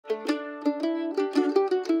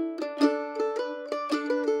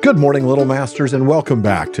Good morning, Little Masters, and welcome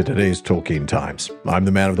back to today's Tolkien Times. I'm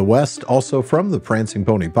the Man of the West, also from the Prancing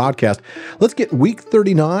Pony podcast. Let's get week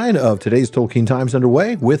 39 of today's Tolkien Times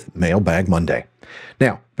underway with Mailbag Monday.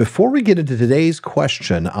 Now, before we get into today's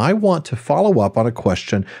question, I want to follow up on a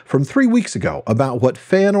question from 3 weeks ago about what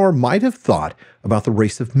Fëanor might have thought about the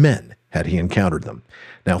race of men had he encountered them.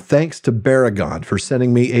 Now, thanks to Baragon for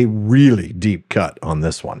sending me a really deep cut on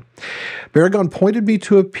this one. Baragon pointed me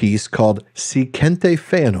to a piece called Sicente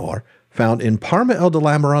Fëanor, found in Parma El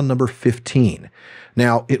Dalameron number 15.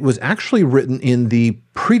 Now, it was actually written in the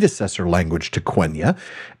predecessor language to Quenya,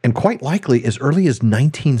 and quite likely as early as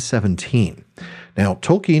 1917. Now,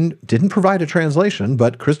 Tolkien didn't provide a translation,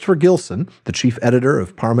 but Christopher Gilson, the chief editor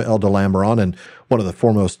of Parma El Dalameron and one of the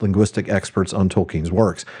foremost linguistic experts on Tolkien's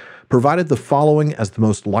works, provided the following as the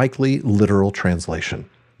most likely literal translation.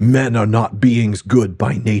 Men are not beings good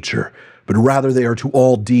by nature, but rather they are to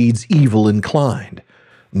all deeds evil inclined.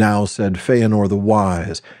 Now said Fëanor the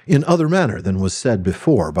Wise, in other manner than was said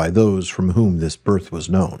before by those from whom this birth was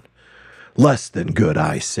known. Less than good,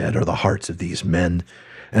 I said, are the hearts of these men,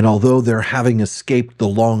 and although their having escaped the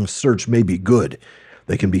long search may be good,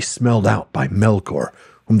 they can be smelled out by Melkor,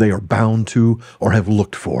 whom they are bound to or have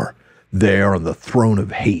looked for. There on the throne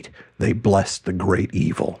of hate, they blessed the great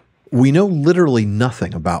evil. We know literally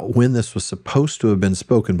nothing about when this was supposed to have been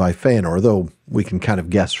spoken by Fëanor, though we can kind of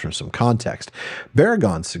guess from some context.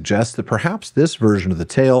 Baragon suggests that perhaps this version of the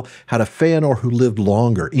tale had a Fëanor who lived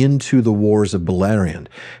longer into the wars of Beleriand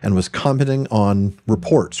and was commenting on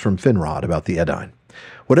reports from Finrod about the Edain.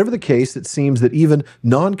 Whatever the case, it seems that even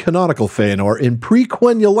non-canonical Fëanor in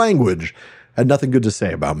pre-Quenya language had nothing good to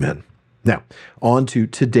say about men. Now, on to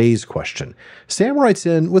today's question. Sam writes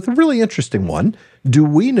in with a really interesting one. Do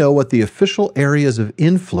we know what the official areas of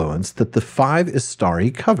influence that the 5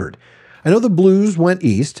 Istari covered? I know the Blues went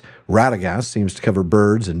east. Radagast seems to cover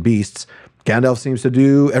birds and beasts. Gandalf seems to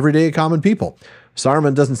do everyday common people.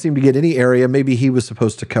 Saruman doesn't seem to get any area. Maybe he was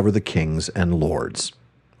supposed to cover the kings and lords.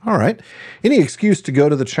 All right. Any excuse to go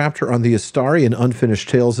to the chapter on the Istari and Unfinished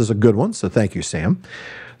Tales is a good one, so thank you, Sam.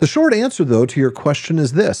 The short answer, though, to your question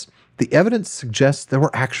is this. The evidence suggests there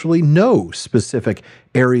were actually no specific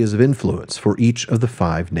areas of influence for each of the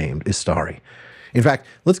 5 named Istari. In fact,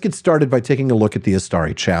 let's get started by taking a look at the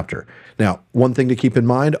Istari chapter. Now, one thing to keep in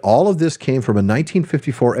mind, all of this came from a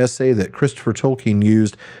 1954 essay that Christopher Tolkien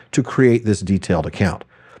used to create this detailed account.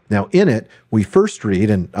 Now, in it, we first read,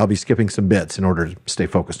 and I'll be skipping some bits in order to stay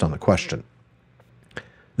focused on the question.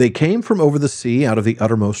 They came from over the sea out of the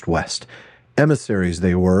uttermost west. Emissaries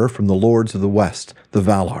they were from the lords of the west, the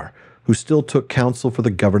Valar, who still took counsel for the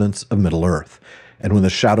governance of Middle-earth, and when the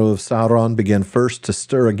shadow of Sauron began first to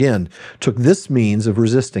stir again, took this means of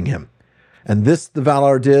resisting him. And this the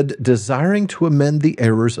Valar did, desiring to amend the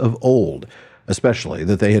errors of old, especially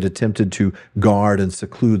that they had attempted to guard and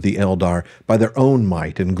seclude the Eldar by their own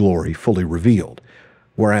might and glory fully revealed,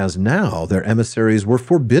 whereas now their emissaries were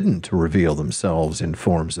forbidden to reveal themselves in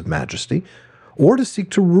forms of majesty, or to seek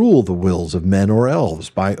to rule the wills of men or elves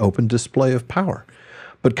by open display of power,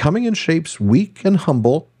 but coming in shapes weak and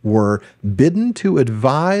humble, were bidden to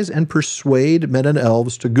advise and persuade men and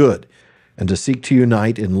elves to good, and to seek to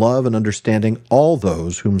unite in love and understanding all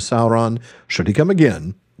those whom Sauron, should he come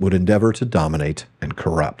again, would endeavor to dominate and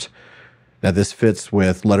corrupt. Now this fits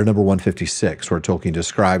with letter number 156, where Tolkien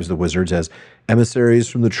describes the wizards as emissaries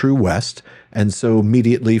from the true west, and so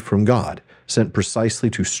immediately from God, sent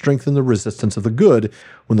precisely to strengthen the resistance of the good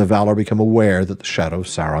when the Valar become aware that the shadow of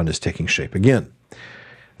Sauron is taking shape again.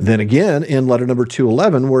 Then again, in letter number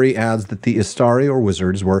 211, where he adds that the Istari, or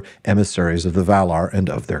wizards, were emissaries of the Valar and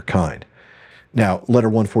of their kind. Now, letter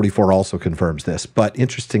 144 also confirms this, but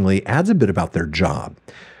interestingly adds a bit about their job.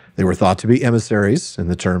 They were thought to be emissaries, in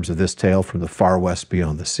the terms of this tale, from the far west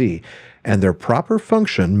beyond the sea, and their proper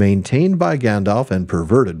function, maintained by Gandalf and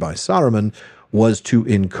perverted by Saruman, was to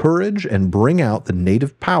encourage and bring out the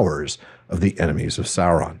native powers of the enemies of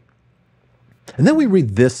Sauron. And then we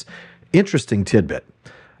read this interesting tidbit.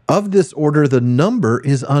 Of this order, the number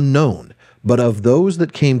is unknown, but of those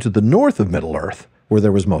that came to the north of Middle-earth, where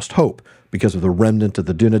there was most hope, because of the remnant of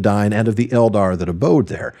the Dunedain and of the Eldar that abode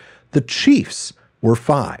there, the chiefs were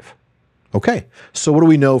 5. Okay, so what do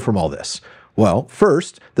we know from all this? Well,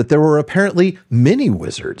 first, that there were apparently many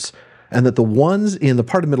wizards, and that the ones in the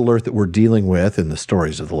part of Middle-earth that we're dealing with in the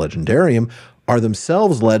stories of the Legendarium are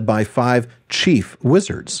themselves led by 5 chief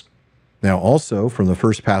wizards. Now, also, from the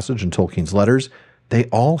first passage in Tolkien's letters, they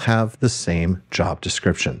all have the same job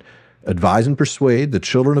description. Advise and persuade the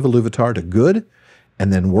children of Iluvatar to good,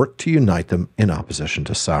 and then work to unite them in opposition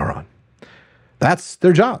to Sauron. That's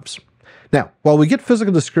their jobs. Now, while we get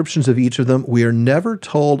physical descriptions of each of them, we are never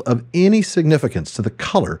told of any significance to the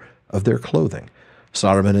color of their clothing.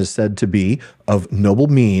 Saruman is said to be of noble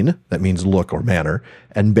mien, that means look or manner,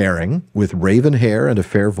 and bearing, with raven hair and a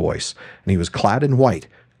fair voice, and he was clad in white.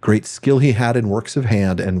 Great skill he had in works of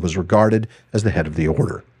hand, and was regarded as the head of the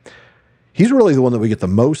order. He's really the one that we get the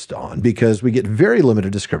most on, because we get very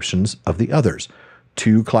limited descriptions of the others,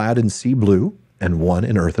 2 clad in sea blue and 1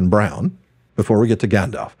 in earthen brown, before we get to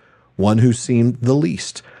Gandalf, one who seemed the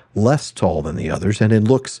least, less tall than the others, and in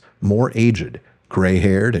looks more aged,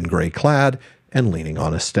 gray-haired and gray-clad, and leaning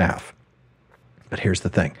on a staff. But here's the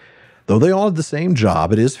thing. Though they all had the same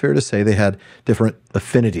job, it is fair to say they had different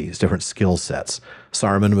affinities, different skill sets.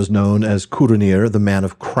 Saruman was known as Curanir, the man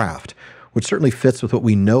of craft, which certainly fits with what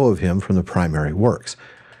we know of him from the primary works.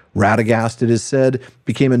 Radagast, it is said,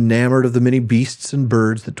 became enamored of the many beasts and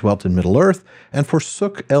birds that dwelt in Middle-earth, and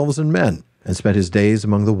forsook elves and men, and spent his days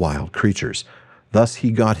among the wild creatures. Thus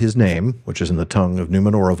he got his name, which is in the tongue of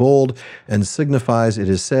Numenor of old, and signifies, it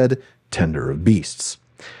is said, tender of beasts.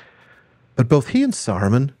 But both he and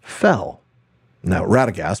Saruman fell. Now,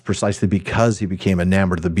 Radagast, precisely because he became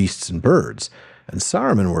enamored of the beasts and birds, and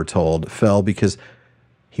Saruman, we're told, fell because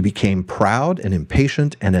he became proud and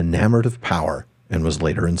impatient and enamored of power, and was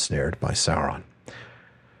later ensnared by Sauron.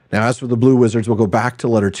 Now, as for the Blue Wizards, we'll go back to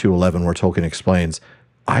letter 211, where Tolkien explains,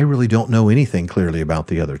 I really don't know anything clearly about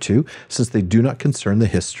the other 2, since they do not concern the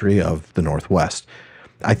history of the Northwest.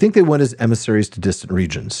 I think they went as emissaries to distant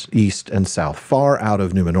regions, east and south, far out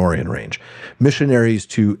of Númenórean range, missionaries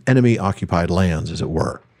to enemy-occupied lands, as it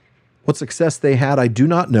were. What success they had, I do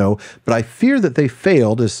not know, but I fear that they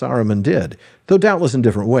failed as Saruman did, though doubtless in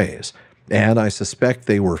different ways. And I suspect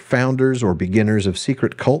they were founders or beginners of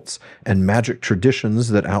secret cults and magic traditions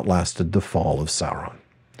that outlasted the fall of Sauron.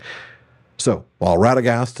 So, while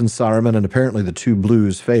Radagast and Saruman and apparently the 2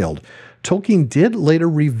 Blues failed, Tolkien did later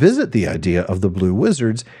revisit the idea of the Blue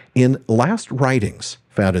Wizards in Last Writings,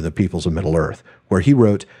 found in the Peoples of Middle-earth, where he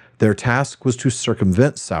wrote, their task was to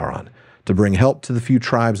circumvent Sauron, to bring help to the few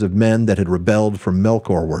tribes of men that had rebelled from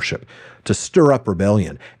Melkor worship, to stir up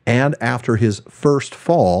rebellion, and after his first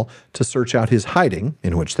fall, to search out his hiding,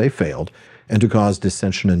 in which they failed, and to cause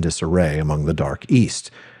dissension and disarray among the Dark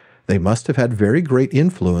East. They must have had very great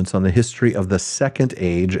influence on the history of the Second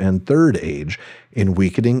Age and Third Age in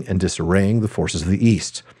weakening and disarraying the forces of the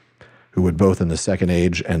East, who would both in the Second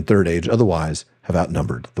Age and Third Age otherwise have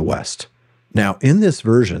outnumbered the West. Now, in this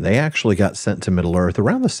version, they actually got sent to Middle-earth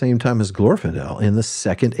around the same time as Glorfindel in the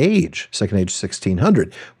Second Age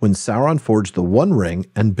 1600, when Sauron forged the One Ring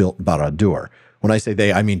and built Barad-dûr. When I say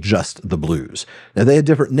they, I mean just the Blues. Now, they had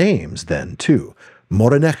different names then, too.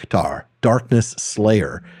 Morinechtar, Darkness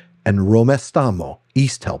Slayer, and Romestamo,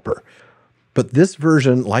 East Helper. But this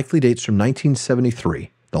version likely dates from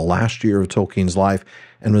 1973, the last year of Tolkien's life,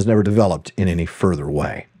 and was never developed in any further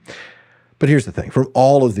way. But here's the thing. From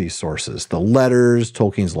all of these sources, the letters,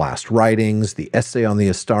 Tolkien's last writings, the essay on the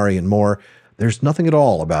Astari, and more, there's nothing at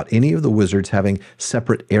all about any of the wizards having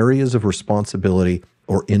separate areas of responsibility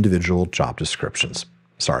or individual job descriptions.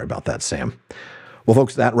 Sorry about that, Sam. Well,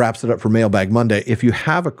 folks, that wraps it up for Mailbag Monday. If you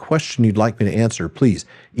have a question you'd like me to answer, please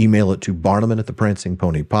email it to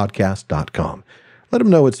barnaman@theprancingponypodcast.com. Let them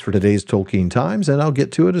know it's for today's Tolkien Times, and I'll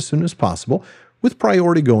get to it as soon as possible, with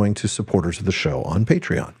priority going to supporters of the show on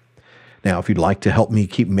Patreon. Now, if you'd like to help me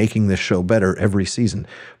keep making this show better every season,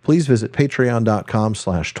 please visit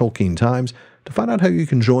patreon.com/TolkienTimes to find out how you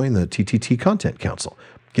can join the TTT Content Council,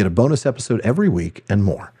 get a bonus episode every week, and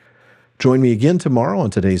more. Join me again tomorrow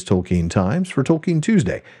on today's Tolkien Times for Tolkien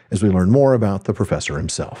Tuesday as we learn more about the professor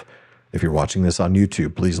himself. If you're watching this on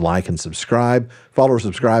YouTube, please like and subscribe. Follow or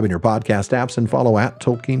subscribe in your podcast apps, and follow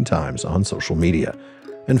 @Tolkien Times on social media.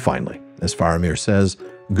 And finally, as Faramir says,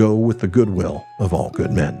 go with the goodwill of all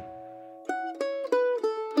good men.